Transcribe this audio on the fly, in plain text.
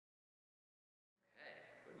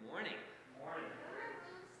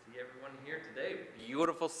here today.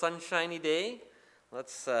 Beautiful sunshiny day.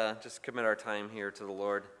 Let's just commit our time here to the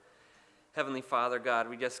Lord. Heavenly Father, God,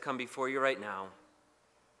 we just come before you right now.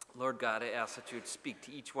 Lord God, I ask that you would speak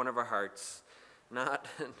to each one of our hearts, not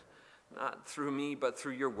through me, but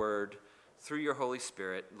through your word, through your Holy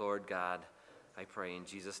Spirit. Lord God, I pray in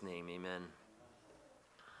Jesus' name, amen.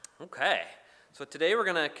 Okay, so today we're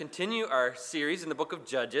going to continue our series in the book of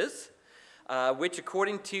Judges, which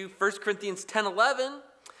according to 1 Corinthians 10:11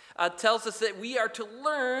 tells us that we are to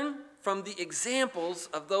learn from the examples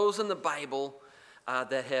of those in the Bible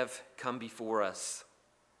that have come before us.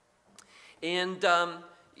 And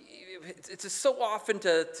it's just so often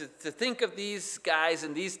to think of these guys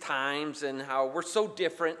in these times and how we're so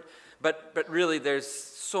different, but really there's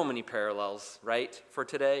so many parallels, right, for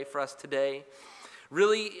us today.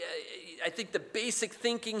 Really, I think the basic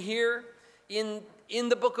thinking here in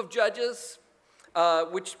the book of Judges,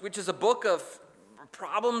 which is a book of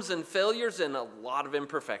problems and failures and a lot of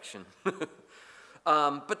imperfection.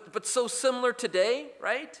 But so similar today,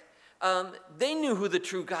 right? They knew who the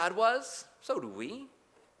true God was. So do we.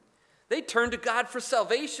 They turned to God for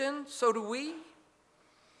salvation. So do we.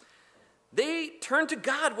 They turned to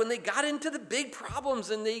God when they got into the big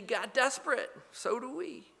problems and they got desperate. So do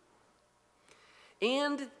we.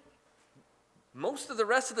 And most of the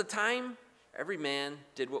rest of the time, every man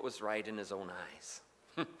did what was right in his own eyes.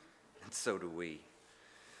 And so do we.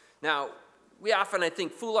 Now, we often, I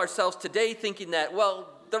think, fool ourselves today thinking that, well,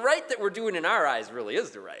 the right that we're doing in our eyes really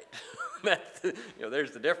is the right.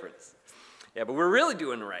 There's the difference. Yeah, but we're really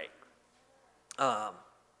doing right.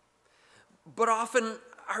 But often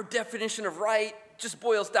our definition of right just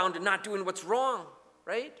boils down to not doing what's wrong,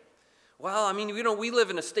 right? Well, I mean, we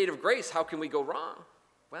live in a state of grace. How can we go wrong?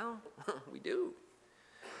 Well, we do.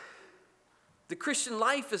 The Christian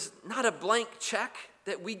life is not a blank check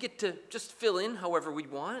that we get to just fill in however we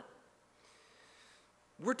want.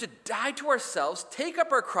 We're to die to ourselves, take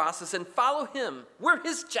up our crosses, and follow him. We're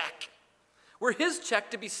his check. We're his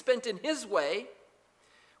check to be spent in his way.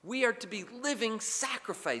 We are to be living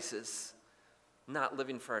sacrifices, not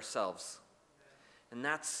living for ourselves. And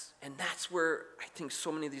that's where I think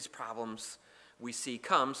so many of these problems we see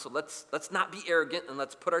come. So let's not be arrogant and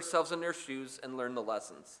let's put ourselves in their shoes and learn the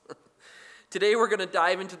lessons. Today we're going to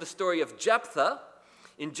dive into the story of Jephthah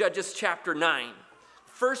in Judges chapter 9.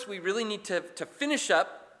 First, we really need to finish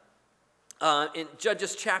up in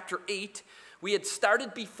Judges chapter 8. We had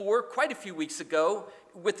started before, quite a few weeks ago,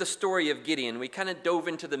 with the story of Gideon. We kind of dove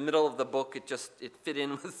into the middle of the book. It fit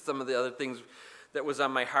in with some of the other things that was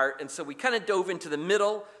on my heart. And so we kind of dove into the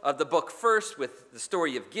middle of the book first with the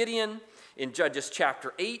story of Gideon in Judges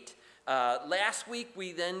chapter 8. Last week,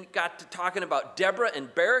 we then got to talking about Deborah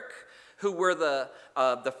and Barak, who were the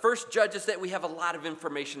first judges that we have a lot of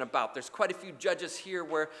information about. There's quite a few judges here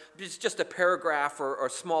where it's just a paragraph or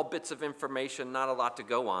small bits of information, not a lot to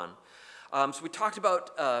go on. So we talked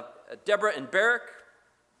about Deborah and Barak,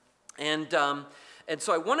 and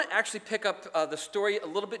so I want to actually pick up the story a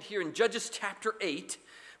little bit here in Judges chapter 8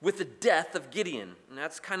 with the death of Gideon. And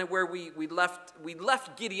that's kind of where we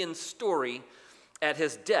left Gideon's story at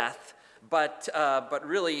his death. But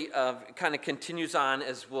really kind of continues on,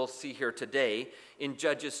 as we'll see here today, in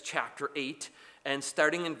Judges chapter 8. And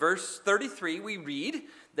starting in verse 33, we read,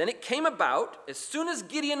 "Then it came about, as soon as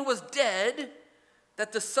Gideon was dead,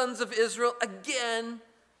 that the sons of Israel again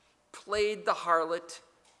played the harlot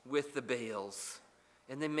with the Baals.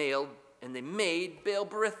 And they made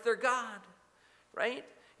Baal-berith their god." Right?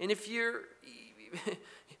 And if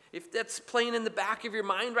that's playing in the back of your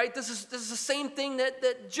mind, right, this is the same thing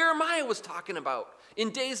that Jeremiah was talking about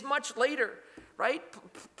in days much later, right?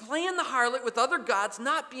 Playing the harlot with other gods,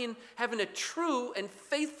 not having a true and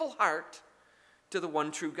faithful heart to the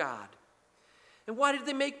one true God. And why did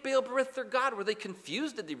they make Baal-berith their god? Were they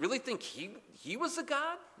confused? Did they really think he was a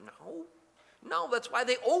god? No, that's why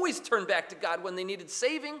they always turned back to God when they needed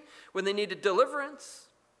saving, when they needed deliverance,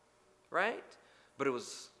 right? But it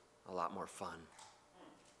was a lot more fun.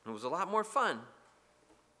 It was a lot more fun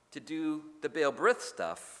to do the Baal-berith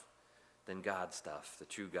stuff than God stuff, the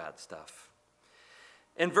true God stuff.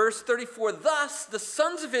 In verse 34, "Thus the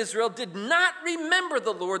sons of Israel did not remember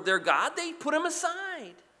the Lord their God." They put him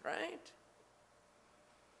aside, right?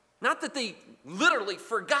 Not that they literally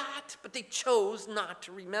forgot, but they chose not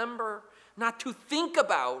to remember, not to think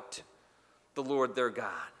about the Lord their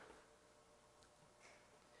God,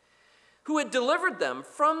 who had delivered them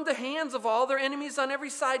from the hands of all their enemies on every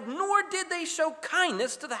side, nor did they show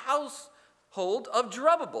kindness to the household of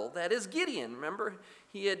Jerubbaal, that is Gideon. Remember,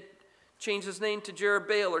 he had changed his name to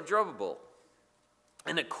Jerubbaal or Jerubbaal,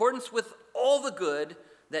 in accordance with all the good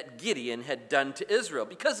that Gideon had done to Israel,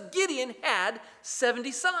 because Gideon had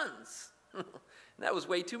 70 sons. That was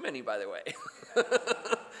way too many, by the way.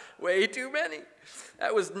 Way too many.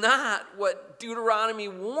 That was not what Deuteronomy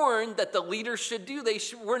warned that the leaders should do. They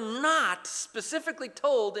were not specifically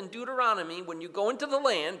told in Deuteronomy, when you go into the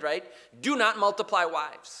land, right, do not multiply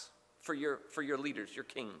wives for your leaders, your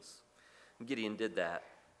kings. And Gideon did that.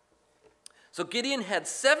 So Gideon had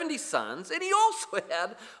 70 sons, and he also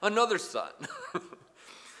had another son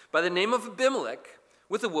by the name of Abimelech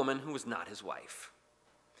with a woman who was not his wife.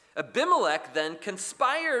 Abimelech then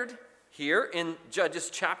conspired here in Judges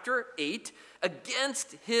chapter 8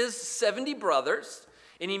 against his 70 brothers,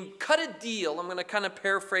 and he cut a deal. I'm going to kind of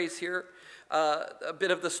paraphrase here a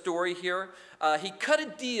bit of the story here. He cut a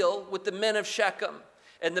deal with the men of Shechem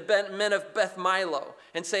and the men of Beth Milo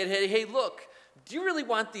and said, hey, look, do you really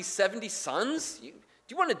want these 70 sons? Do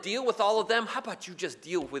you want to deal with all of them? How about you just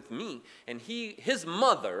deal with me? And his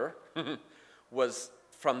mother was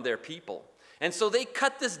from their people. And so they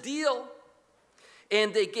cut this deal,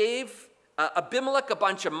 and they gave Abimelech a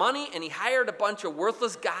bunch of money, and he hired a bunch of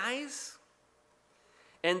worthless guys.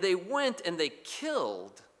 And they went and they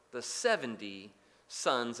killed the 70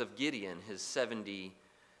 sons of Gideon, his 70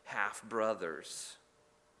 half-brothers.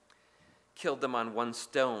 Killed them on one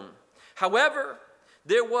stone. However,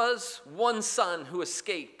 there was one son who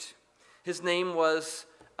escaped. His name was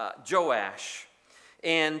Joash.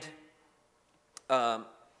 And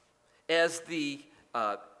as the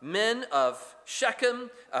men of Shechem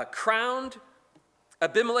crowned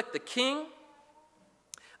Abimelech the king,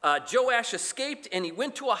 Joash escaped, and he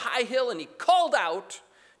went to a high hill, and he called out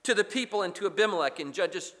to the people and to Abimelech in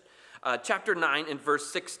Judges chapter 9 and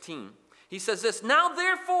verse 16. He says this, now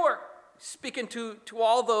therefore, speaking to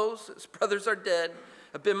all those, his brothers are dead,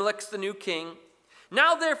 Abimelech's the new king.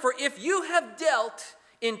 Now therefore, if you have dealt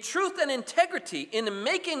in truth and integrity in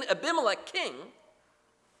making Abimelech king,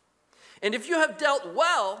 and if you have dealt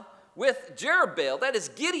well with Jerubbaal, that is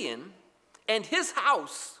Gideon, and his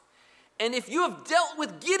house, and if you have dealt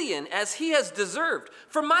with Gideon as he has deserved,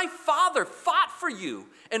 for my father fought for you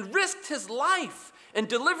and risked his life and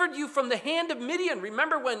delivered you from the hand of Midian.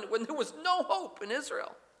 Remember when there was no hope in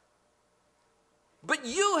Israel. But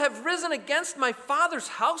you have risen against my father's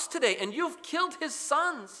house today, and you have killed his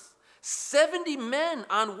sons, 70 men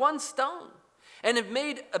on one stone, and have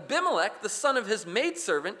made Abimelech, the son of his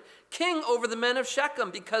maidservant, king over the men of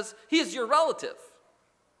Shechem, because he is your relative.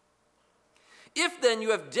 If then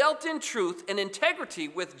you have dealt in truth and integrity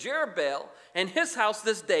with Jerubbaal and his house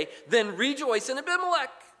this day, then rejoice in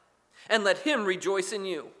Abimelech, and let him rejoice in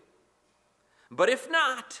you. But if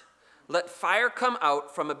not, let fire come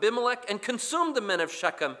out from Abimelech and consume the men of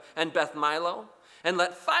Shechem and Beth Milo, and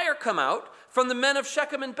let fire come out from the men of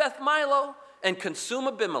Shechem and Beth Milo and consume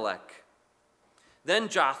Abimelech. Then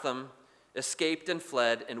Jotham escaped and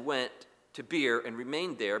fled and went to Beer and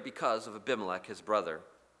remained there because of Abimelech, his brother.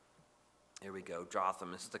 Here we go.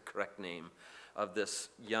 Jotham is the correct name of this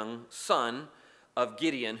young son of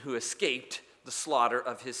Gideon who escaped the slaughter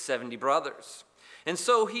of his 70 brothers. And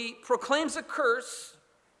so he proclaims a curse,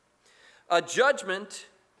 a judgment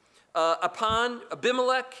upon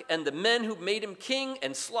Abimelech and the men who made him king,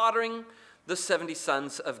 and slaughtering the 70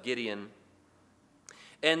 sons of Gideon.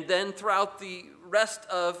 And then throughout the rest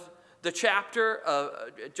of the chapter,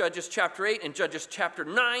 Judges chapter 8 and Judges chapter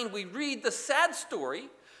 9, we read the sad story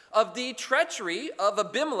of the treachery of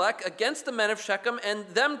Abimelech against the men of Shechem and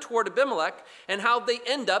them toward Abimelech, and how they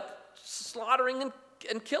end up slaughtering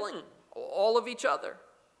and killing all of each other.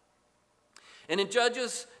 And in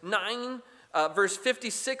Judges 9, verse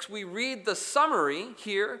 56, we read the summary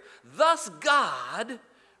here. Thus God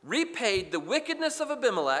repaid the wickedness of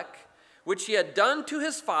Abimelech, which he had done to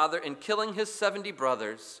his father in killing his 70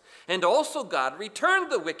 brothers. And also God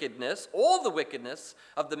returned the wickedness, all the wickedness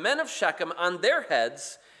of the men of Shechem on their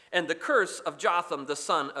heads, and the curse of Jotham, the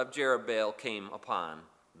son of Jerubbaal, came upon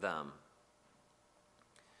them.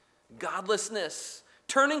 Godlessness,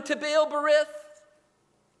 turning to Baal-berith,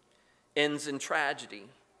 ends in tragedy.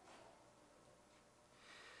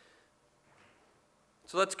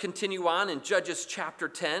 So let's continue on in Judges chapter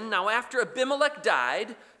 10. Now after Abimelech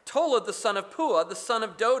died, Tola, the son of Puah, the son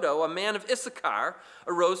of Dodo, a man of Issachar,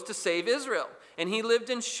 arose to save Israel. And he lived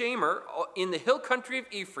in Shamir, in the hill country of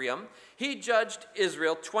Ephraim. He judged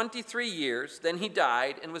Israel 23 years. Then he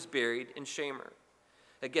died and was buried in Shamir.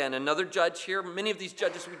 Again, another judge here. Many of these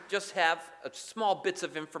judges we just have small bits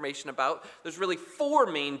of information about. There's really 4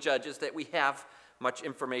 main judges that we have much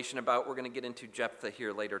information about. We're going to get into Jephthah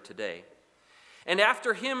here later today. And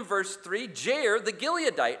after him, verse 3, Jair the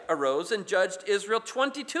Gileadite arose and judged Israel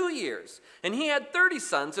 22 years. And he had 30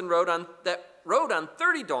 sons and rode on rode on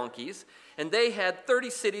 30 donkeys, and they had 30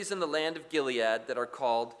 cities in the land of Gilead that are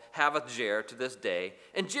called Havoth-Jair to this day.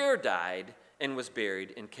 And Jair died and was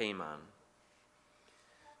buried in Kamon.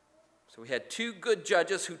 So we had two good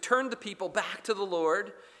judges who turned the people back to the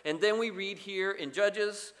Lord. And then we read here in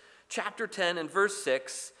Judges chapter 10 and verse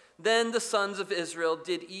 6, then the sons of Israel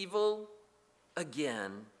did evil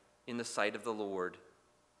again in the sight of the Lord.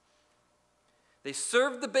 They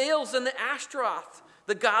served the Baals and the Ashtaroth,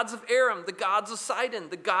 the gods of Aram, the gods of Sidon,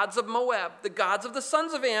 the gods of Moab, the gods of the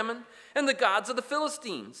sons of Ammon, and the gods of the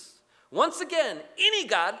Philistines. Once again, any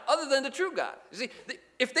god other than the true God. You see,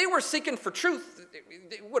 if they were seeking for truth,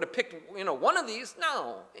 they would have picked, one of these.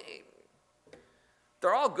 No.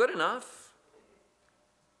 They're all good enough.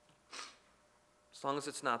 As long as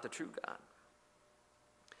it's not the true God.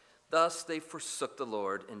 Thus they forsook the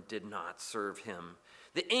Lord and did not serve him.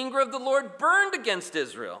 The anger of the Lord burned against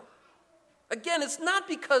Israel. Again, it's not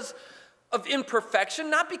because of imperfection,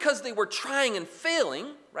 not because they were trying and failing,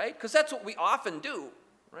 right? Because that's what we often do,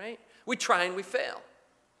 right? We try and we fail.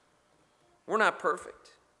 We're not perfect.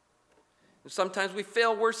 Sometimes we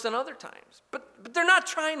fail worse than other times. But they're not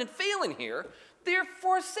trying and failing here. They're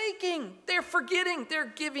forsaking. They're forgetting.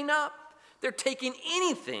 They're giving up. They're taking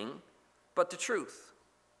anything but the truth.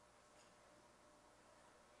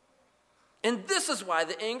 And this is why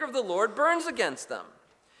the anger of the Lord burns against them.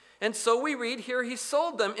 And so we read here, he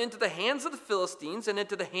sold them into the hands of the Philistines and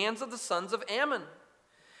into the hands of the sons of Ammon.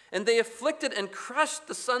 And they afflicted and crushed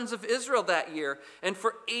the sons of Israel that year. And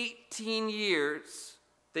for 18 years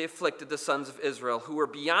they afflicted the sons of Israel who were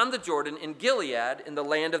beyond the Jordan in Gilead in the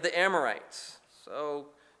land of the Amorites. So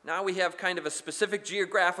now we have kind of a specific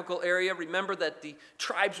geographical area. Remember that the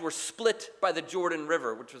tribes were split by the Jordan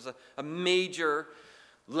River, which was a major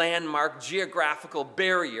landmark geographical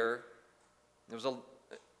barrier. It was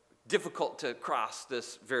difficult to cross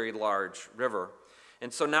this very large river.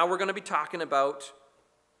 And so now we're going to be talking about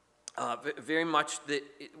very much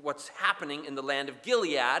what's happening in the land of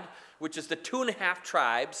Gilead, which is the 2.5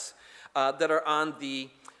 tribes that are on the,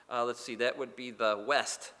 that would be the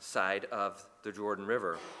west side of the Jordan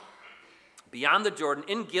River. Beyond the Jordan,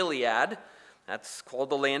 in Gilead, that's called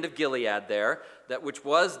the land of Gilead there, which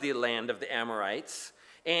was the land of the Amorites.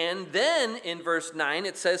 And then in verse 9,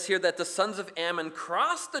 it says here that the sons of Ammon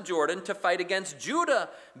crossed the Jordan to fight against Judah,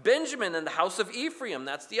 Benjamin, and the house of Ephraim.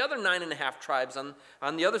 That's the other 9.5 tribes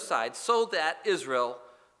on the other side, so that Israel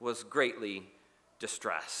was greatly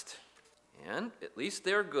distressed. And at least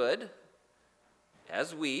they're good,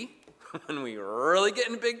 as we, when we really get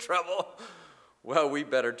in big trouble, well, we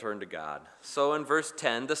better turn to God. So in verse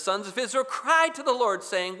 10, the sons of Israel cried to the Lord,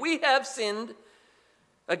 saying, we have sinned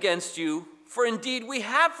against you, for indeed we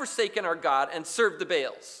have forsaken our God and served the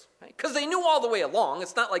Baals. Because they knew all the way along.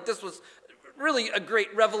 It's not like this was really a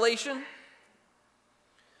great revelation.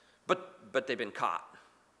 But they've been caught.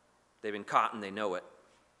 They've been caught and they know it.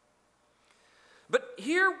 But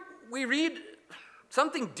here we read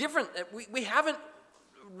something different that we haven't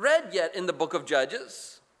read yet in the book of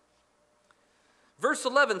Judges. Verse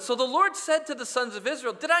 11, so the Lord said to the sons of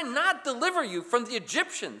Israel, did I not deliver you from the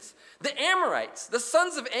Egyptians, the Amorites, the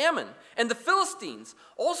sons of Ammon, and the Philistines?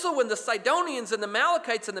 Also when the Sidonians and the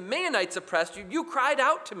Amalekites and the Maonites oppressed you, you cried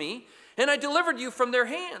out to me, and I delivered you from their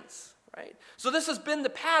hands. Right? So this has been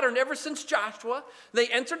the pattern ever since Joshua. They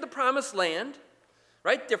entered the promised land.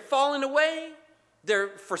 Right? They're falling away. They're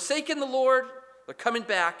forsaking the Lord. They're coming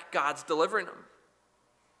back. God's delivering them.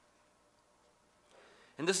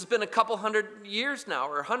 And this has been a couple hundred years now,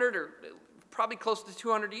 or 100, or probably close to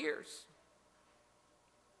 200 years.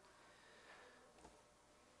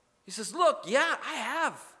 He says, look, yeah, I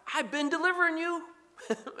have. I've been delivering you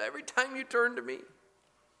every time you turn to me.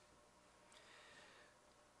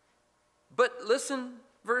 But listen,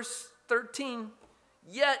 verse 13,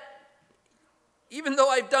 yet, even though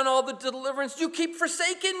I've done all the deliverance, you keep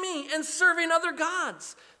forsaking me and serving other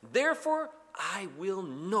gods. Therefore, I will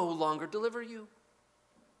no longer deliver you.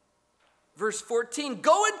 Verse 14,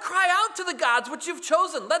 go and cry out to the gods which you've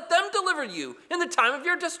chosen. Let them deliver you in the time of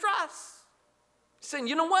your distress. He's saying,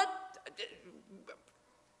 you know what?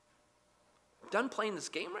 I'm done playing this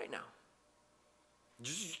game right now.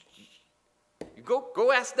 You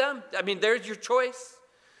go ask them. I mean, there's your choice.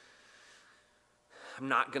 I'm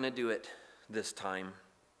not going to do it this time.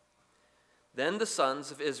 Then the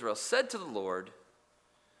sons of Israel said to the Lord,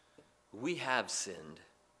 we have sinned.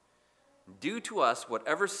 Do to us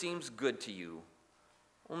whatever seems good to you.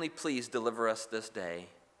 Only please deliver us this day.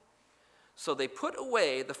 So they put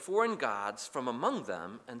away the foreign gods from among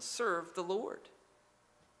them and served the Lord.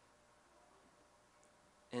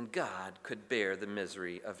 And God could bear the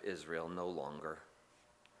misery of Israel no longer.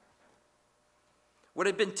 What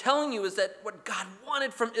I've been telling you is that what God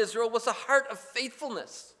wanted from Israel was a heart of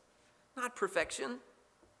faithfulness, not perfection.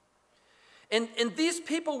 And these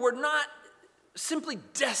people were not simply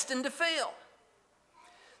destined to fail.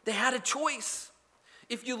 They had a choice.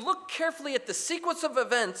 If you look carefully at the sequence of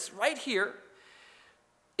events right here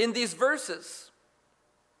in these verses,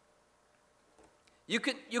 you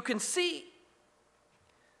can see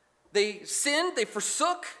they sinned, they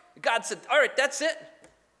forsook. God said, all right, that's it.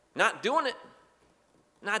 Not doing it.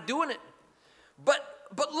 Not doing it.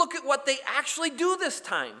 But look at what they actually do this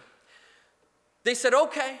time. They said,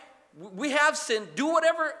 okay, we have sinned. Do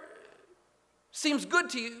whatever seems good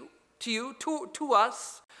to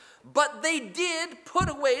us. But they did put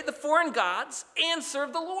away the foreign gods and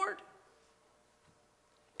serve the Lord.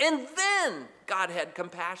 And then God had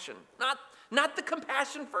compassion. Not the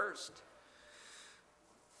compassion first.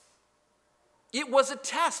 It was a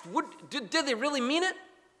test. Did they really mean it?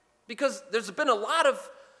 Because there's been a lot of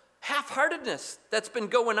half-heartedness that's been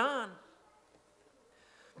going on.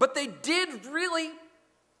 But they did really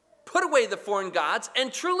put away the foreign gods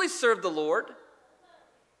and truly serve the Lord.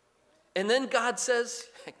 And then God says,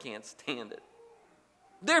 I can't stand it.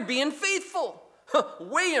 They're being faithful.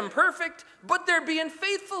 Way imperfect, but they're being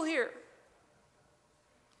faithful here.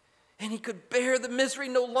 And he could bear the misery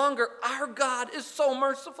no longer. Our God is so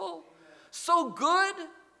merciful, so good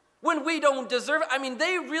when we don't deserve it. I mean,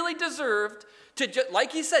 they really deserved to,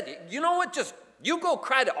 like he said, you know what, just you go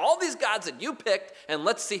cry to all these gods that you picked, and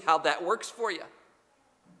let's see how that works for you.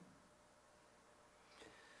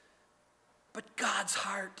 But God's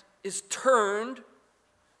heart is turned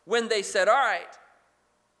when they said, all right,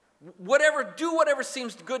 do whatever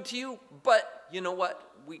seems good to you, but you know what?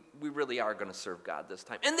 We really are going to serve God this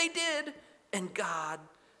time. And they did, and God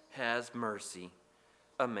has mercy.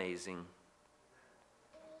 Amazing.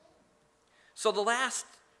 So the last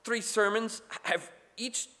 3 sermons,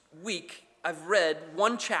 each week I've read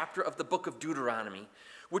one chapter of the book of Deuteronomy,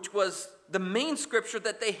 which was the main scripture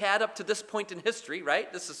that they had up to this point in history,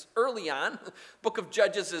 right? This is early on. The book of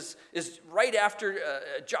Judges is right after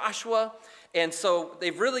Joshua. And so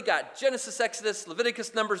they've really got Genesis, Exodus,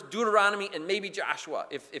 Leviticus, Numbers, Deuteronomy, and maybe Joshua,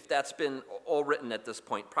 if that's been all written at this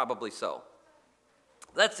point. Probably so.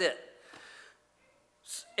 That's it.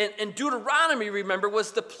 And Deuteronomy, remember,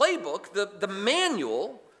 was the playbook, the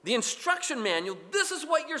manual, the instruction manual. This is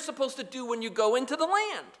what you're supposed to do when you go into the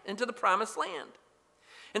land, into the promised land.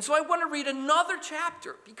 And so I want to read another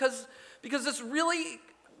chapter because this really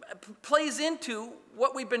plays into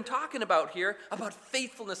what we've been talking about here, about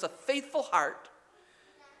faithfulness, a faithful heart,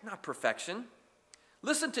 not perfection.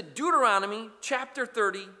 Listen to Deuteronomy chapter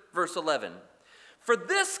 30, verse 11. For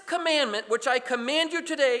this commandment which I command you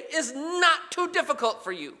today is not too difficult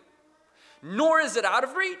for you, nor is it out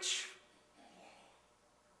of reach.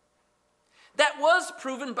 That was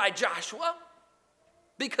proven by Joshua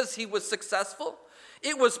because he was successful.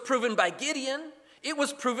 It was proven by Gideon. It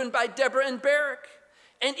was proven by Deborah and Barak.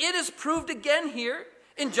 And it is proved again here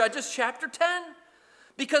in Judges chapter 10.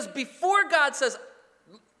 Because before God says,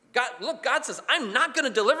 God says, I'm not going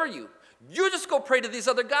to deliver you. You just go pray to these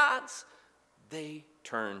other gods. They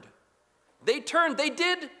turned. They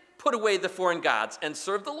did put away the foreign gods and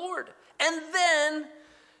serve the Lord. And then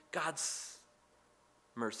God's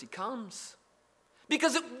mercy comes.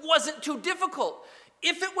 Because it wasn't too difficult.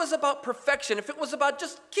 If it was about perfection, if it was about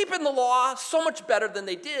just keeping the law so much better than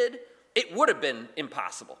they did, it would have been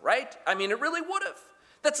impossible, right? I mean, it really would have.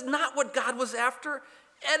 That's not what God was after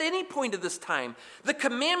at any point of this time. The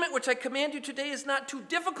commandment which I command you today is not too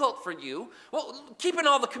difficult for you. Well, keeping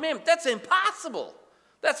all the commandments, that's impossible.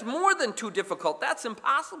 That's more than too difficult. That's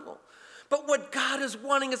impossible. But what God is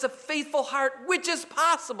wanting is a faithful heart, which is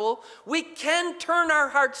possible. We can turn our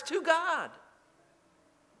hearts to God.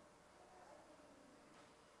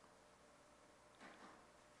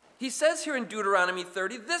 He says here in Deuteronomy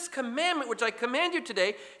 30, this commandment which I command you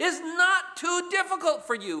today is not too difficult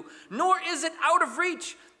for you, nor is it out of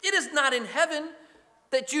reach. It is not in heaven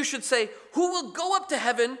that you should say, who will go up to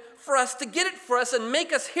heaven for us to get it for us and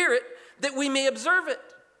make us hear it, that we may observe it?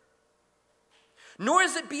 Nor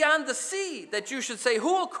is it beyond the sea that you should say,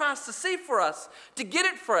 who will cross the sea for us to get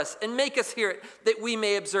it for us and make us hear it, that we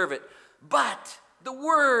may observe it? But the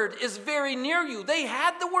word is very near you. They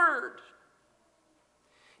had the word.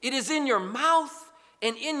 It is in your mouth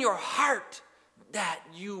and in your heart that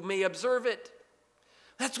you may observe it.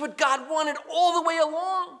 That's what God wanted all the way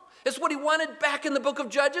along. It's what he wanted back in the book of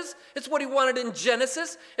Judges. It's what he wanted in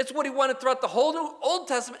Genesis. It's what he wanted throughout the whole Old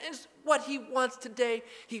Testament. It's what he wants today.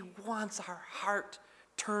 He wants our heart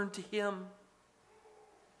turned to him.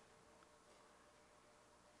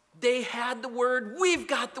 They had the word. We've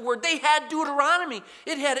got the word. They had Deuteronomy.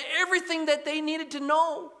 It had everything that they needed to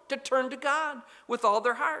know to turn to God with all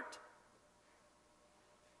their heart.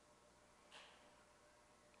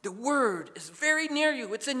 The word is very near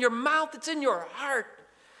you. It's in your mouth. It's in your heart,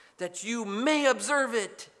 that you may observe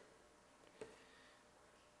it.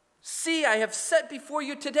 See, I have set before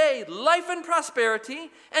you today life and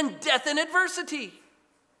prosperity and death and adversity.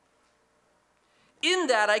 In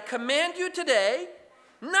that I command you today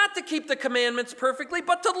not to keep the commandments perfectly,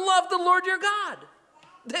 but to love the Lord your God.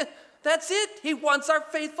 That's it. He wants our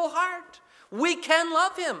faithful heart. We can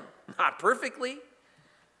love him. Not perfectly,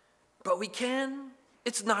 but we can.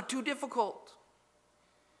 It's not too difficult.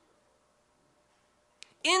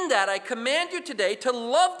 In that I command you today to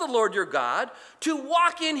love the Lord your God, to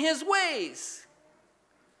walk in his ways.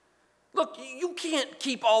 Look, you can't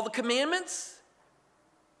keep all the commandments,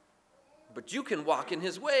 but you can walk in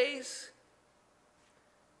his ways.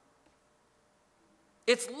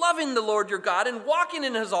 It's loving the Lord your God and walking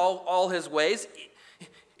in his all his ways.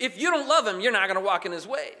 If you don't love him, you're not going to walk in his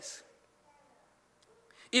ways.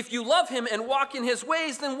 If you love him and walk in his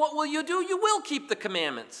ways, then what will you do? You will keep the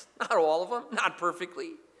commandments. Not all of them, not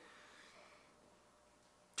perfectly.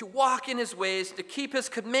 To walk in his ways, to keep his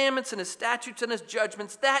commandments and his statutes and his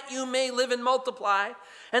judgments, that you may live and multiply,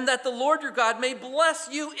 and that the Lord your God may bless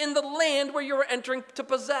you in the land where you are entering to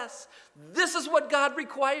possess. This is what God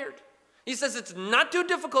required. He says it's not too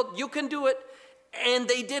difficult. You can do it. And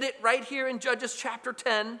they did it right here in Judges chapter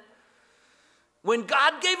 10. When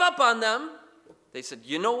God gave up on them, they said,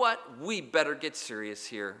 you know what? We better get serious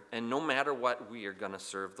here. And no matter what, we are going to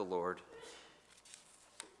serve the Lord.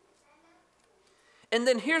 And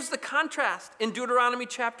then here's the contrast in Deuteronomy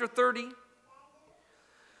chapter 30.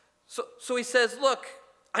 So he says, look,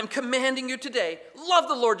 I'm commanding you today, love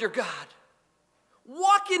the Lord your God.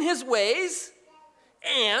 Walk in his ways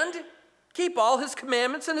and keep all his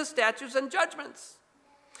commandments and his statutes and judgments.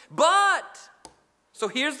 But, so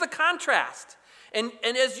here's the contrast. And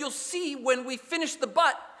as you'll see when we finish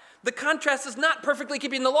the contrast is not perfectly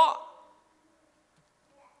keeping the law.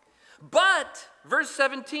 But, verse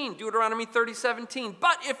 17, Deuteronomy 30:17,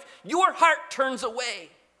 but if your heart turns away,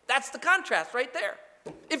 that's the contrast right there.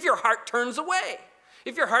 If your heart turns away,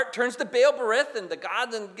 if your heart turns to Baal Berith and the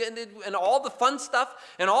gods and all the fun stuff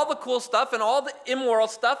and all the cool stuff and all the immoral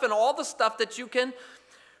stuff and all the stuff that you can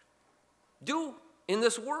do in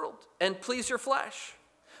this world and please your flesh.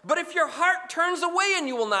 But if your heart turns away and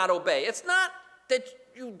you will not obey, it's not that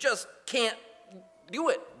you just can't do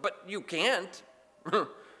it, but you can't.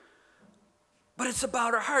 But it's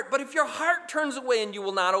about our heart. But if your heart turns away and you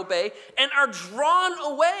will not obey and are drawn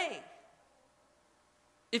away,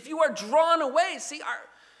 if you are drawn away,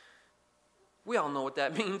 we all know what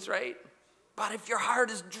that means, right? But if your heart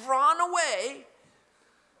is drawn away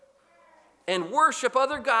and worship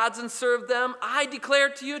other gods and serve them, I declare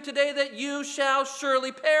to you today that you shall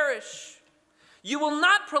surely perish. You will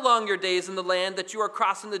not prolong your days in the land that you are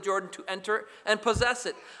crossing the Jordan to enter and possess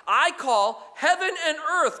it. I call heaven and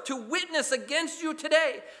earth to witness against you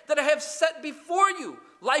today that I have set before you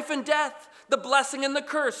life and death, the blessing and the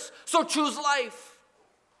curse. So choose life.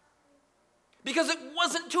 Because it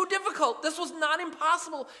wasn't too difficult. This was not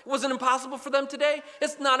impossible. It wasn't impossible for them today.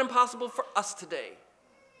 It's not impossible for us today.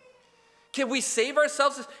 Can we save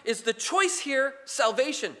ourselves? Is the choice here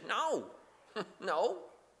salvation? No. No.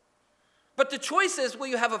 But the choice is, will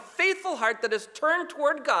you have a faithful heart that is turned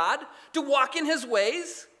toward God to walk in his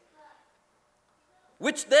ways,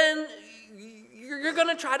 which then you're going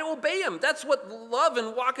to try to obey him. That's what love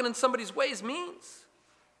and walking in somebody's ways means.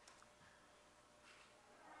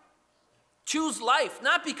 Choose life,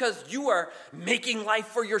 not because you are making life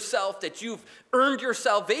for yourself, that you've earned your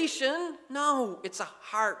salvation. No, it's a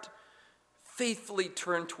heart faithfully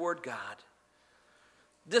turned toward God.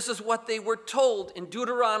 This is what they were told in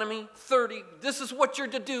Deuteronomy 30. This is what you're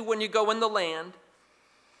to do when you go in the land.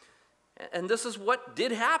 And this is what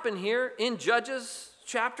did happen here in Judges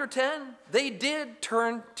chapter 10. They did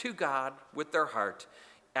turn to God with their heart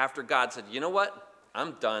after God said, you know what?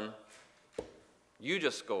 I'm done. You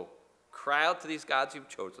just go cry out to these gods you've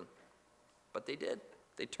chosen. But they did.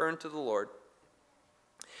 They turned to the Lord.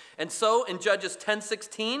 And so in Judges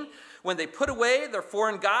 10:16, when they put away their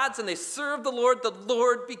foreign gods and they served the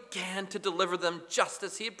Lord began to deliver them just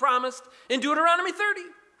as he had promised in Deuteronomy 30,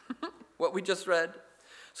 what we just read.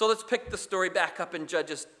 So let's pick the story back up in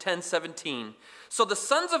Judges 10:17. So the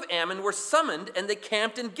sons of Ammon were summoned and they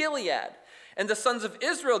camped in Gilead. And the sons of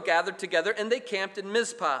Israel gathered together and they camped in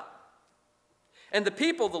Mizpah. And the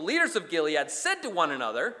people, the leaders of Gilead, said to one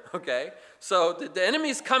another, okay, so the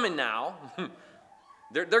enemy's coming now.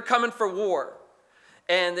 They're coming for war.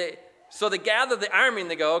 And so they gather the army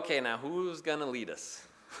and they go, okay, now who's going to lead us?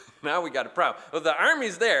 Now we got a problem. Well, the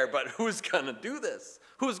army's there, but who's going to do this?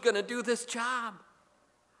 Who's going to do this job?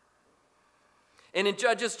 And in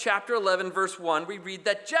Judges chapter 11, verse 1, we read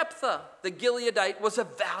that Jephthah, the Gileadite, was a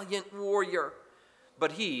valiant warrior,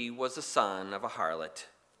 but he was the son of a harlot.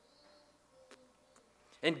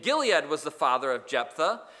 And Gilead was the father of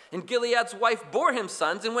Jephthah, and Gilead's wife bore him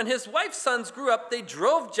sons. And when his wife's sons grew up, they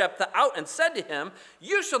drove Jephthah out and said to him,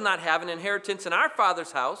 "You shall not have an inheritance in our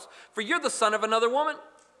father's house, for you're the son of another woman."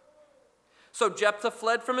 So Jephthah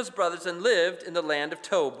fled from his brothers and lived in the land of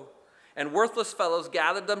Tob. And worthless fellows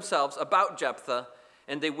gathered themselves about Jephthah,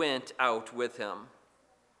 and they went out with him.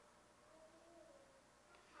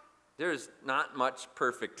 There's not much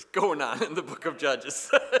perfect going on in the book of Judges.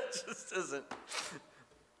 It just isn't.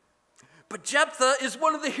 But Jephthah is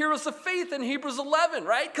one of the heroes of faith in Hebrews 11,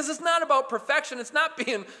 right? Because it's not about perfection. It's not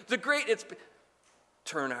being the great. It's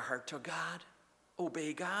turn our heart to God.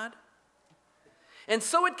 Obey God. And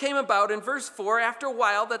so it came about in verse 4, after a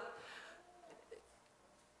while, that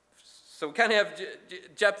so we kind of have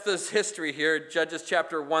Jephthah's history here, Judges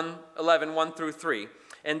chapter 11, 1 through 3.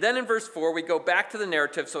 And then in verse 4, we go back to the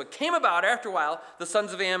narrative. So it came about after a while, the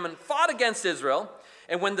sons of Ammon fought against Israel.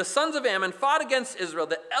 And when the sons of Ammon fought against Israel,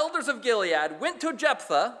 the elders of Gilead went to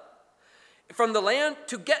Jephthah from the land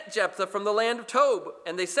to get Jephthah from the land of Tob.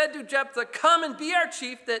 And they said to Jephthah, "Come and be our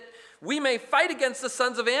chief, that we may fight against the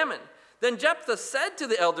sons of Ammon." Then Jephthah said to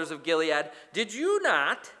the elders of Gilead, "Did you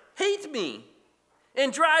not hate me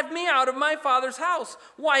and drive me out of my father's house?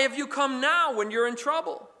 Why have you come now when you're in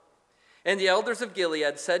trouble?" And the elders of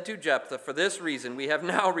Gilead said to Jephthah, "For this reason we have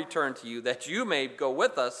now returned to you, that you may go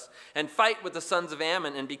with us and fight with the sons of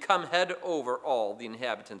Ammon and become head over all the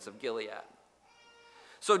inhabitants of Gilead."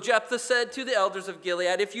 So Jephthah said to the elders of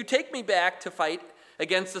Gilead, "If you take me back to fight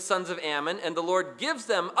against the sons of Ammon, and the Lord gives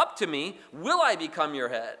them up to me, will I become your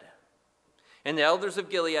head?" And the elders of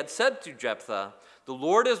Gilead said to Jephthah, "The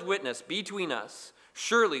Lord is witness between us.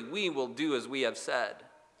 Surely we will do as we have said."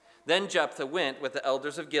 Then Jephthah went with the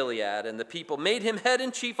elders of Gilead, and the people made him head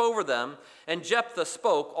and chief over them. And Jephthah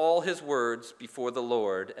spoke all his words before the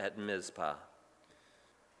Lord at Mizpah.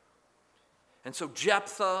 And so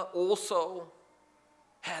Jephthah also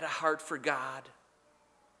had a heart for God.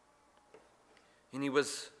 And he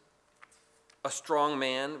was a strong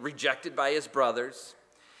man, rejected by his brothers.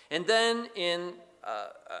 And then in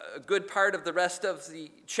a good part of the rest of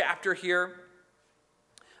the chapter here,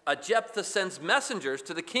 Jephthah sends messengers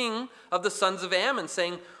to the king of the sons of Ammon,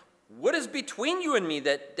 saying, "What is between you and me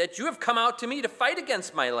that you have come out to me to fight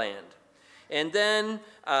against my land?" And then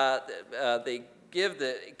the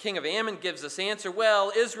king of Ammon gives this answer,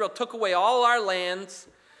 "Well, Israel took away all our lands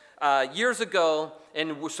years ago,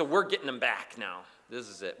 and so we're getting them back now. This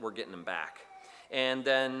is it, we're getting them back." And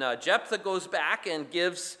then Jephthah goes back and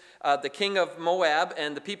gives the king of Moab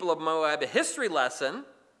and the people of Moab a history lesson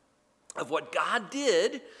of what God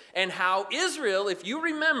did and how Israel, if you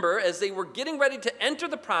remember, as they were getting ready to enter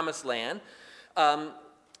the promised land,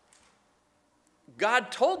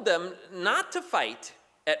 God told them not to fight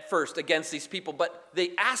at first against these people, but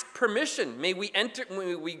they asked permission. May we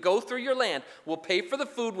go through your land. We'll pay for the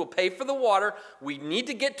food, we'll pay for the water. We need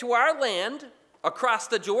to get to our land across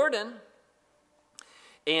the Jordan.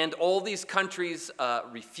 And all these countries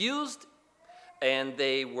refused, and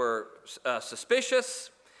they were suspicious.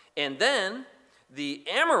 And then the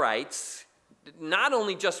Amorites not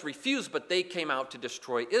only just refused, but they came out to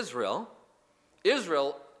destroy Israel.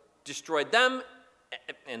 Israel destroyed them,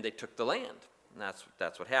 and they took the land. And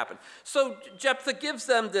that's what happened. So Jephthah gives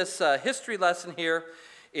them this history lesson here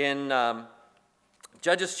in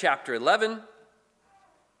Judges chapter 11.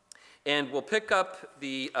 And we'll pick up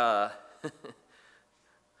the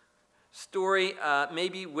story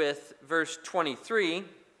maybe with verse 23.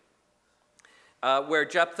 Where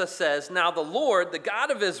Jephthah says, "Now the Lord, the God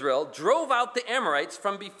of Israel, drove out the Amorites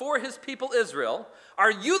from before his people Israel. Are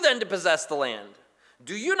you then to possess the land?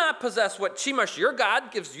 Do you not possess what Chemosh your God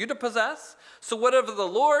gives you to possess? So whatever the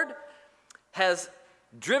Lord has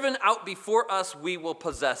driven out before us, we will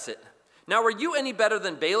possess it. Now, were you any better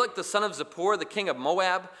than Balak, the son of Zippor, the king of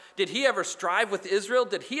Moab? Did he ever strive with Israel?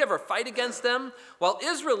 Did he ever fight against them? While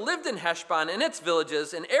Israel lived in Heshbon and its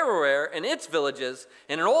villages, in Aroer and its villages,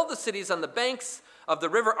 and in all the cities on the banks of the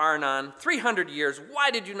river Arnon, 300 years,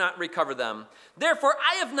 why did you not recover them? Therefore,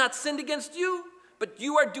 I have not sinned against you, but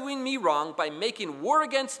you are doing me wrong by making war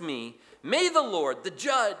against me. May the Lord, the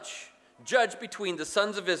judge between the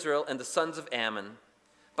sons of Israel and the sons of Ammon."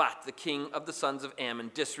 But the king of the sons of Ammon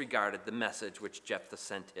disregarded the message which Jephthah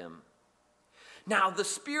sent him. Now the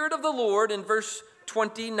Spirit of the Lord, in verse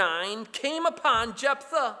 29 came upon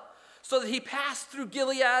Jephthah, so that he passed through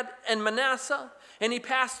Gilead and Manasseh, and he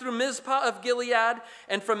passed through Mizpah of Gilead,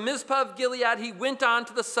 and from Mizpah of Gilead he went on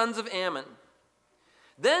to the sons of Ammon.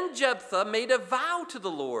 Then Jephthah made a vow to the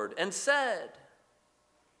Lord and said,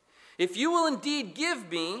 if you will indeed give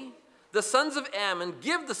the sons of Ammon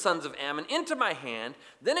into my hand,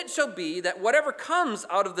 then it shall be that whatever comes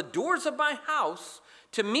out of the doors of my house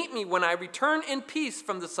to meet me when I return in peace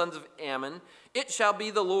from the sons of Ammon, it shall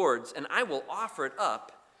be the Lord's, and I will offer it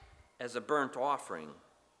up as a burnt offering.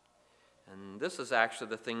 And this is actually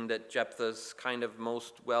the thing that Jephthah's kind of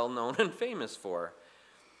most well-known and famous for.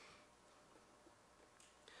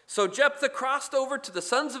 So Jephthah crossed over to the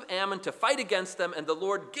sons of Ammon to fight against them, and the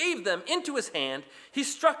Lord gave them into his hand. He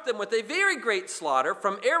struck them with a very great slaughter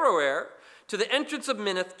from Aroer to the entrance of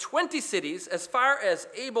Minnith, 20 cities, as far as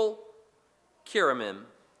Abel-Keramim.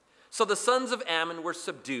 So the sons of Ammon were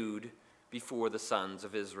subdued before the sons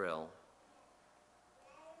of Israel.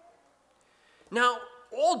 Now,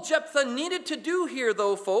 all Jephthah needed to do here,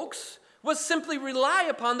 though, folks, was simply rely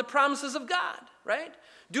upon the promises of God, right?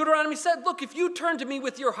 Deuteronomy said, look, if you turn to me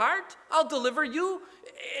with your heart, I'll deliver you,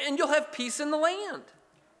 and you'll have peace in the land.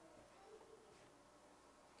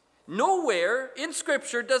 Nowhere in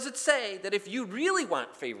Scripture does it say that if you really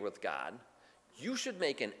want favor with God, you should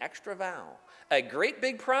make an extra vow, a great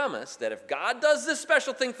big promise that if God does this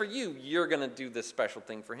special thing for you, you're going to do this special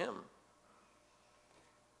thing for him.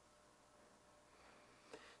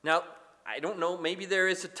 Now, I don't know, maybe there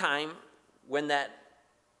is a time when that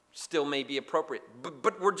still may be appropriate,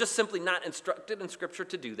 but we're just simply not instructed in Scripture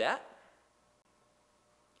to do that.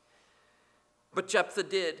 But Jephthah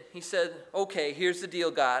did. He said, okay, here's the deal,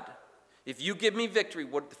 God. If you give me victory,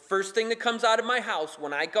 the first thing that comes out of my house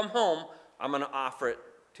when I come home, I'm going to offer it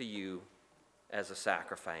to you as a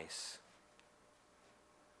sacrifice.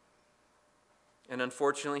 And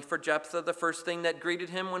unfortunately for Jephthah, the first thing that greeted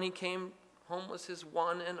him when he came home was his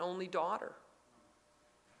one and only daughter.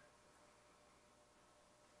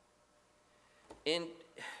 And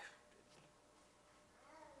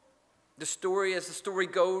the story, as the story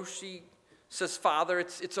goes, she says, Father,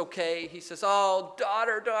 it's okay. He says, oh,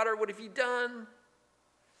 daughter, what have you done?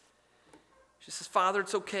 She says, Father,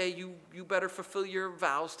 it's okay. You better fulfill your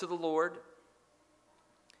vows to the Lord.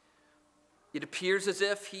 It appears as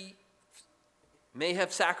if he may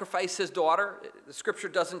have sacrificed his daughter. The Scripture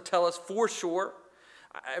doesn't tell us for sure.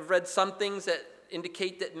 I've read some things that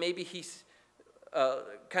indicate that maybe he's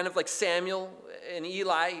kind of like Samuel and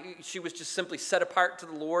Eli. She was just simply set apart to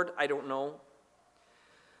the Lord. I don't know.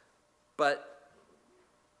 But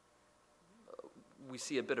we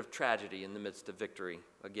see a bit of tragedy in the midst of victory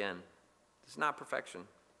again. It's not perfection.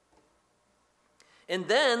 And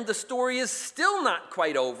then the story is still not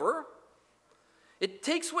quite over. It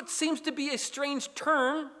takes what seems to be a strange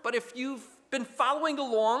turn, but if you've been following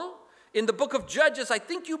along in the book of Judges, I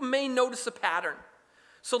think you may notice a pattern.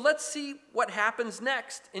 So let's see what happens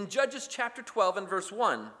next in Judges chapter 12 and verse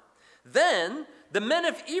 1. Then the men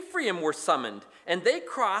of Ephraim were summoned, and they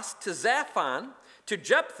crossed to Zaphon to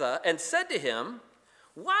Jephthah and said to him,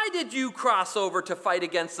 why did you cross over to fight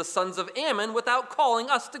against the sons of Ammon without calling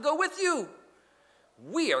us to go with you?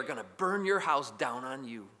 We are going to burn your house down on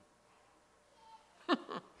you.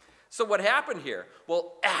 So what happened here?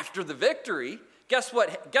 Well, after the victory, guess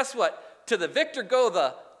what? To the victor go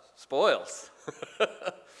the spoils.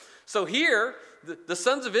 So here, the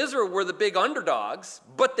sons of Israel were the big underdogs,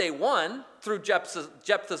 but they won through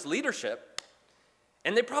Jephthah's leadership,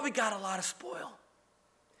 and they probably got a lot of spoil.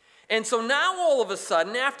 And so now all of a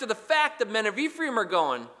sudden, after the fact, the men of Ephraim are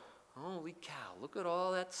going, holy cow, look at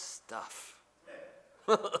all that stuff.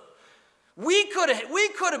 We could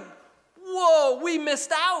have, whoa, we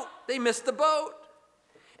missed out. They missed the boat.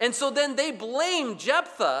 And so then they blamed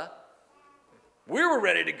Jephthah. We were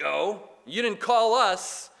ready to go. You didn't call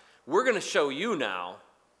us. We're going to show you now.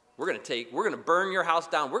 We're going to burn your house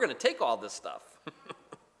down. We're going to take all this stuff.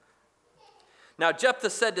 Now Jephthah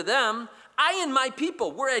said to them, I and my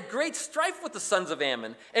people were at great strife with the sons of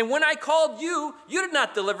Ammon. And when I called you, you did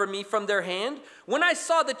not deliver me from their hand. When I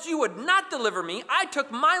saw that you would not deliver me, I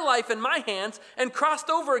took my life in my hands and crossed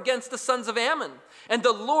over against the sons of Ammon. And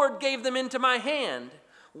the Lord gave them into my hand.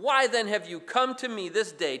 Why then have you come to me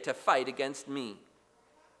this day to fight against me?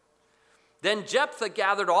 Then Jephthah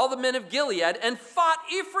gathered all the men of Gilead and fought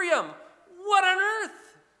Ephraim. What on earth?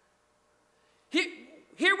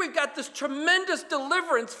 Here we've got this tremendous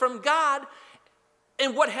deliverance from God,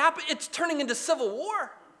 and what happened? It's turning into civil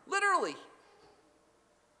war, literally.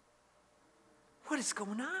 What is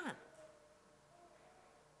going on?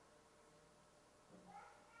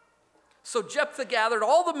 So Jephthah gathered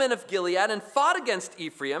all the men of Gilead and fought against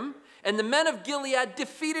Ephraim, and the men of Gilead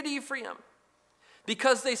defeated Ephraim.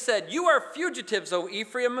 Because they said, "You are fugitives, O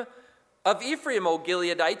Ephraim, of Ephraim, O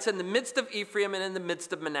Gileadites, in the midst of Ephraim and in the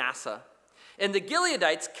midst of Manasseh." And the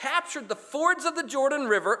Gileadites captured the fords of the Jordan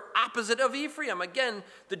River opposite of Ephraim. Again,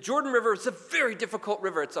 the Jordan River is a very difficult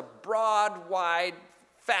river. It's a broad, wide,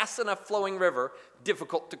 fast enough flowing river,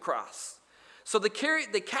 difficult to cross. So they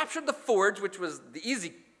captured the fords, which was the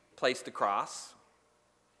easy place to cross.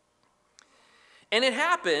 And it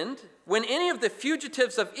happened when any of the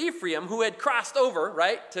fugitives of Ephraim who had crossed over,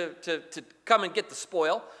 right, to come and get the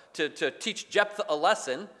spoil, to teach Jephthah a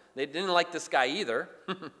lesson. They didn't like this guy either.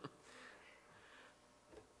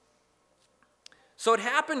 So it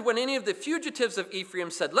happened when any of the fugitives of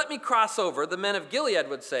Ephraim said, "Let me cross over," the men of Gilead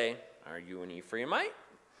would say, "Are you an Ephraimite?"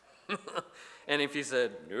 And if he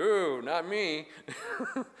said, "No, not me,"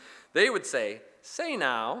 they would say, "Say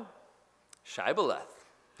now, Shibboleth."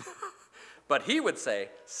 But he would say,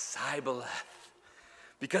 "Sibboleth,"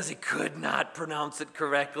 because he could not pronounce it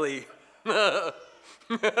correctly. He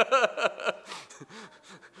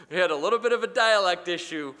had a little bit of a dialect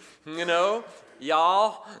issue, you know.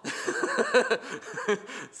 Y'all.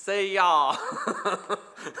 Say y'all.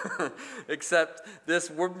 Except this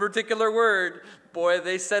particular word, boy,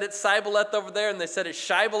 they said it Sibboleth over there, and they said it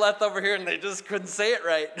Shibboleth over here, and they just couldn't say it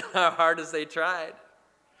right, how hard as they tried.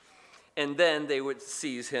 And then they would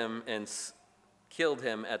seize him and killed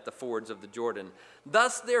him at the fords of the Jordan.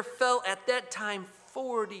 Thus there fell at that time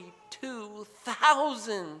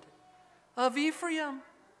 42,000 of Ephraim.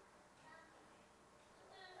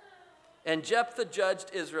 And Jephthah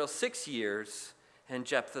judged Israel 6 years, and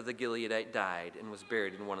Jephthah the Gileadite died and was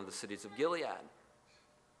buried in one of the cities of Gilead.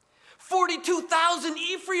 42,000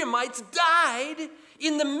 Ephraimites died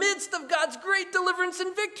in the midst of God's great deliverance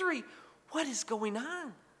and victory. What is going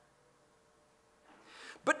on?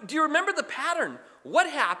 But do you remember the pattern? What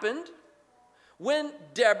happened when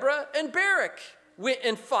Deborah and Barak went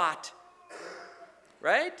and fought?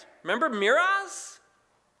 Right? Remember Miraz?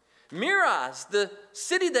 Miraz, the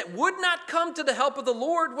city that would not come to the help of the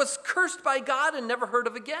Lord, was cursed by God and never heard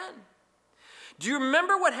of again. Do you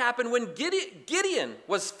remember what happened when Gideon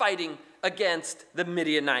was fighting against the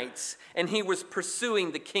Midianites and he was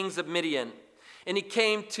pursuing the kings of Midian? And he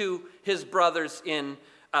came to his brothers in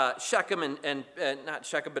Shechem and not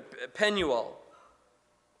Shechem, but Penuel.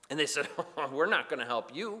 And they said, "Oh, we're not going to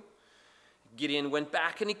help you." Gideon went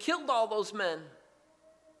back and he killed all those men.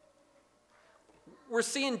 We're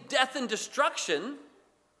seeing death and destruction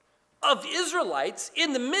of Israelites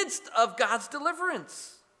in the midst of God's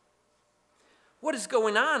deliverance. What is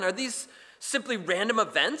going on? Are these simply random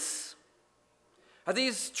events? Are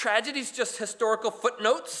these tragedies just historical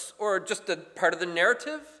footnotes or just a part of the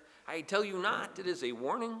narrative? I tell you not. It is a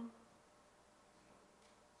warning.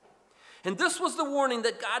 And this was the warning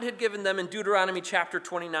that God had given them in Deuteronomy chapter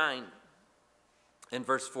 29 and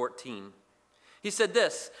verse 14. He said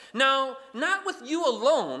this, "Now, not with you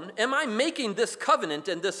alone am I making this covenant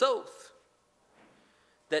and this oath,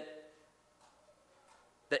 that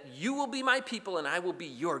you will be my people and I will be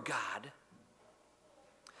your God.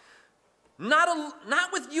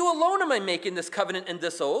 Not with you alone am I making this covenant and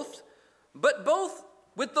this oath, but both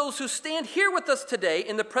with those who stand here with us today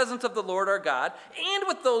in the presence of the Lord our God, and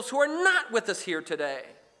with those who are not with us here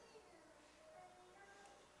today."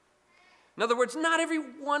 In other words, not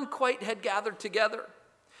everyone quite had gathered together.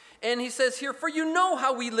 And he says here, "For you know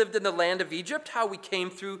how we lived in the land of Egypt, how we came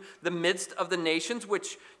through the midst of the nations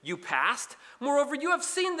which you passed. Moreover, you have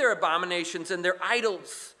seen their abominations and their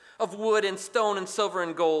idols of wood and stone and silver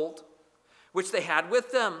and gold, which they had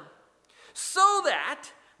with them, so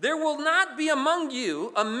that there will not be among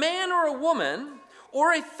you a man or a woman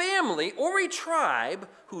or a family or a tribe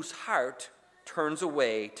whose heart turns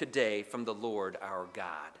away today from the Lord our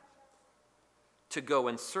God, to go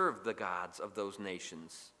and serve the gods of those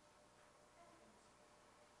nations.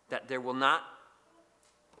 That there will not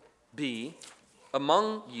be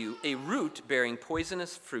among you a root bearing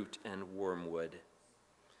poisonous fruit and wormwood."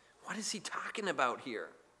 What is he talking about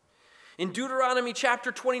here? In Deuteronomy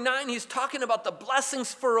chapter 29, he's talking about the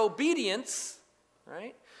blessings for obedience,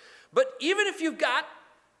 right? But even if you've got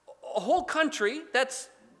a whole country that's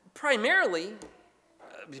primarily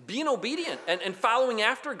being obedient and following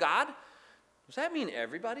after God, does that mean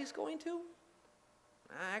everybody's going to?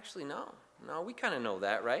 Actually, no. No, we kind of know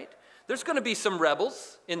that, right? There's going to be some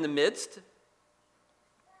rebels in the midst.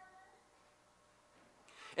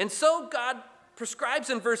 And so God prescribes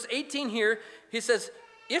in verse 18 here, he says,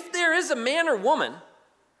 if there is a man or woman,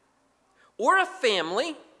 or a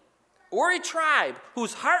family, or a tribe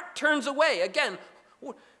whose heart turns away, again,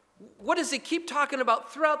 What does he keep talking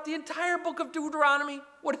about throughout the entire book of Deuteronomy?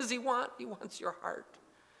 What does he want? He wants your heart.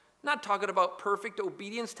 Not talking about perfect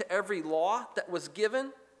obedience to every law that was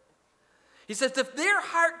given. He says, if their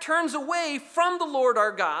heart turns away from the Lord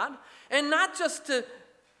our God, and not just to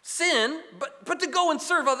sin, but to go and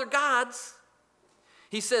serve other gods,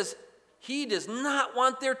 he says, he does not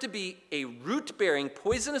want there to be a root-bearing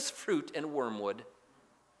poisonous fruit and wormwood.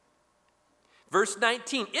 Verse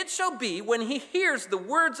 19, it shall be when he hears the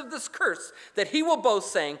words of this curse that he will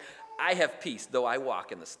boast, saying, I have peace, though I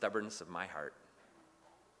walk in the stubbornness of my heart.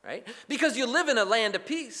 Right? Because you live in a land of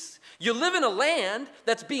peace. You live in a land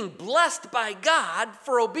that's being blessed by God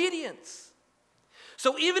for obedience.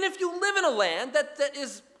 So even if you live in a land that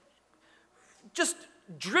is just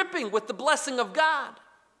dripping with the blessing of God,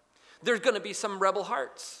 there's going to be some rebel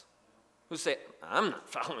hearts who say, I'm not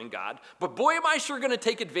following God, but boy, am I sure going to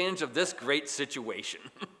take advantage of this great situation.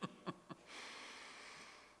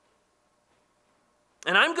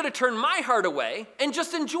 And I'm going to turn my heart away and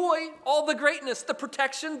just enjoy all the greatness, the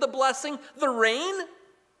protection, the blessing, the rain.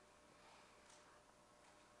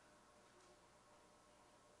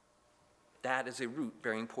 That is a root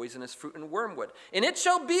bearing poisonous fruit and wormwood. And it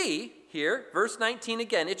shall be, here, verse 19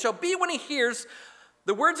 again, it shall be when he hears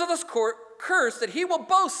the words of this curse that he will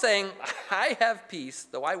boast, saying, I have peace,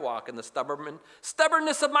 though I walk in the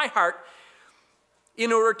stubbornness of my heart,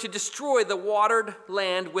 in order to destroy the watered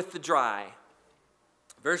land with the dry.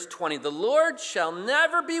 Verse 20, the Lord shall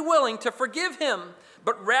never be willing to forgive him,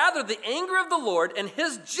 but rather the anger of the Lord and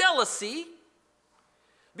his jealousy,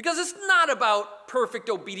 because it's not about perfect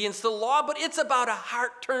obedience to the law, but it's about a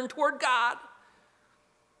heart turned toward God.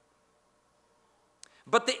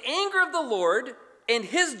 But the anger of the Lord and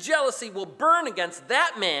his jealousy will burn against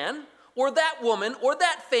that man or that woman or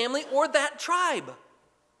that family or that tribe.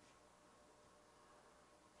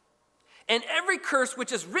 And every curse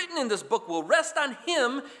which is written in this book will rest on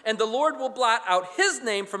him, and the Lord will blot out his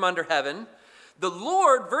name from under heaven. The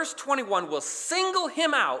Lord, verse 21, will single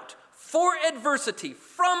him out for adversity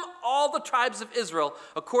from all the tribes of Israel,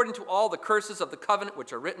 according to all the curses of the covenant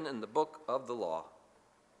which are written in the book of the law.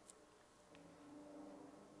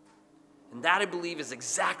 And that, I believe, is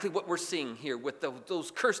exactly what we're seeing here with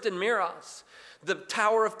those cursed in Meroz, the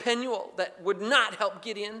Tower of Penuel that would not help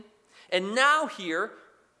Gideon. And now here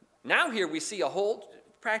we see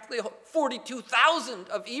practically 42,000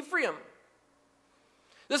 of Ephraim.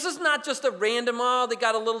 This is not just a random, they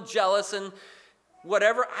got a little jealous and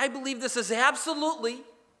whatever. I believe this is absolutely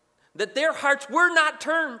that their hearts were not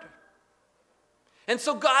turned. And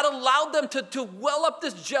so God allowed them to well up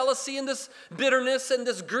this jealousy and this bitterness and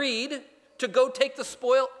this greed to go take the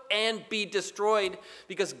spoil and be destroyed.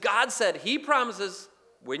 Because God said, he promises,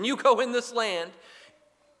 when you go in this land,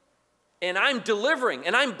 and I'm delivering,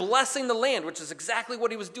 and I'm blessing the land, which is exactly what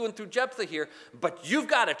he was doing through Jephthah here, but you've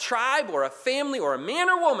got a tribe or a family or a man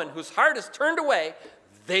or woman whose heart is turned away,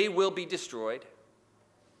 they will be destroyed.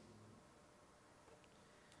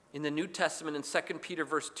 In the New Testament, in 2 Peter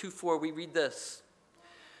verse 2-4, we read this.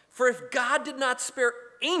 For if God did not spare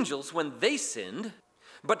angels when they sinned,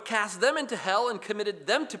 but cast them into hell and committed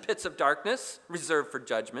them to pits of darkness, reserved for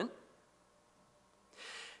judgment,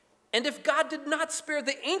 and if God did not spare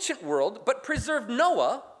the ancient world, but preserved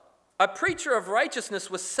Noah, a preacher of righteousness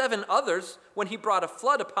with 7 others, when he brought a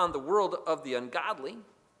flood upon the world of the ungodly,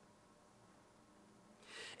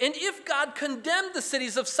 and if God condemned the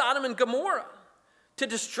cities of Sodom and Gomorrah to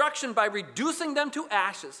destruction by reducing them to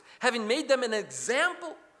ashes, having made them an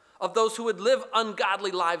example of those who would live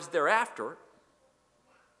ungodly lives thereafter,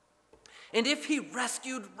 and if he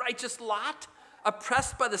rescued righteous Lot,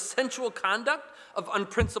 oppressed by the sensual conduct of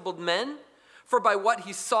unprincipled men, for by what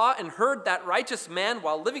he saw and heard, that righteous man,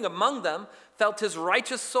 while living among them, felt his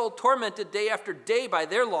righteous soul tormented day after day by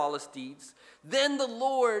their lawless deeds, then the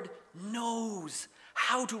Lord knows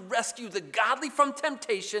how to rescue the godly from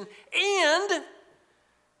temptation and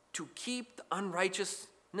to keep the unrighteous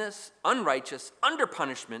under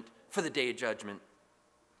punishment for the day of judgment,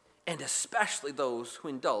 and especially those who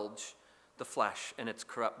indulge the flesh and its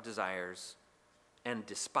corrupt desires and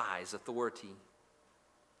despise authority.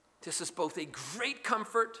 This is both a great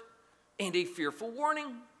comfort and a fearful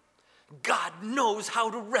warning. God knows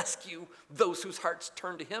how to rescue those whose hearts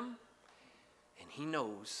turn to him, and he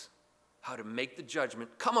knows how to make the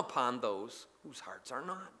judgment come upon those whose hearts are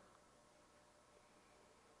not.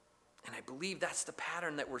 And I believe that's the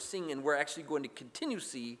pattern that we're seeing, and we're actually going to continue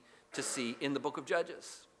to see in the book of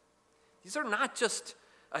Judges. These are not just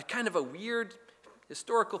a kind of a weird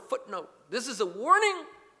historical footnote. This is a warning.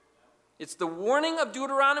 It's the warning of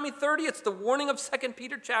Deuteronomy 30. It's the warning of 2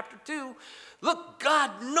 Peter chapter 2. Look,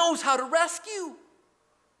 God knows how to rescue.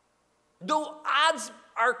 Though odds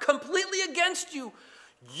are completely against you,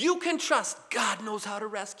 you can trust God knows how to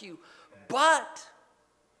rescue. But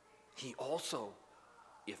he also,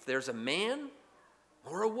 if there's a man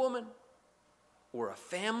or a woman or a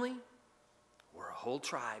family or a whole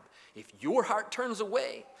tribe, if your heart turns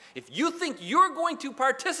away, if you think you're going to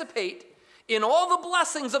participate in all the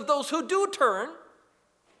blessings of those who do turn,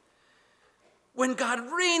 when God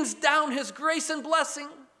rains down his grace and blessing,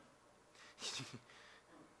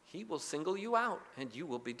 he will single you out and you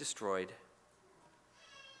will be destroyed.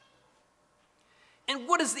 And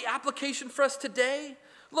what is the application for us today?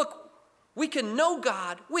 Look, we can know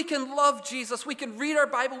God, we can love Jesus, we can read our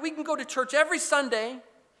Bible, we can go to church every Sunday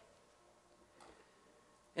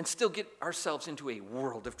and still get ourselves into a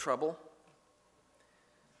world of trouble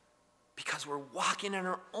because we're walking in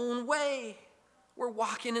our own way. We're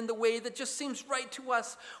walking in the way that just seems right to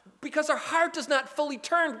us because our heart is not fully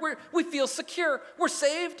turned. We feel secure. We're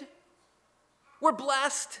saved. We're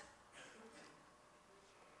blessed.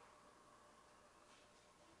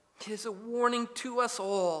 It is a warning to us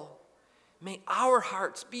all. May our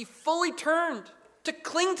hearts be fully turned to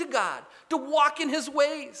cling to God, to walk in his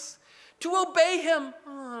ways, to obey him.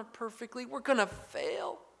 Perfectly, we're going to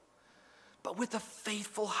fail. But with a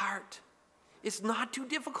faithful heart, it's not too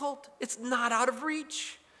difficult. It's not out of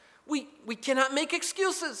reach. We cannot make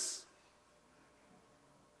excuses.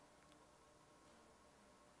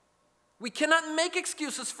 We cannot make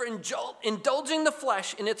excuses for indulging the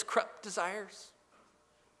flesh in its corrupt desires.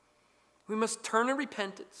 We must turn in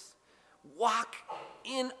repentance, walk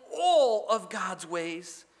in all of God's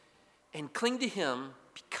ways, and cling to him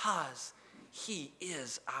because he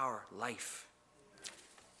is our life.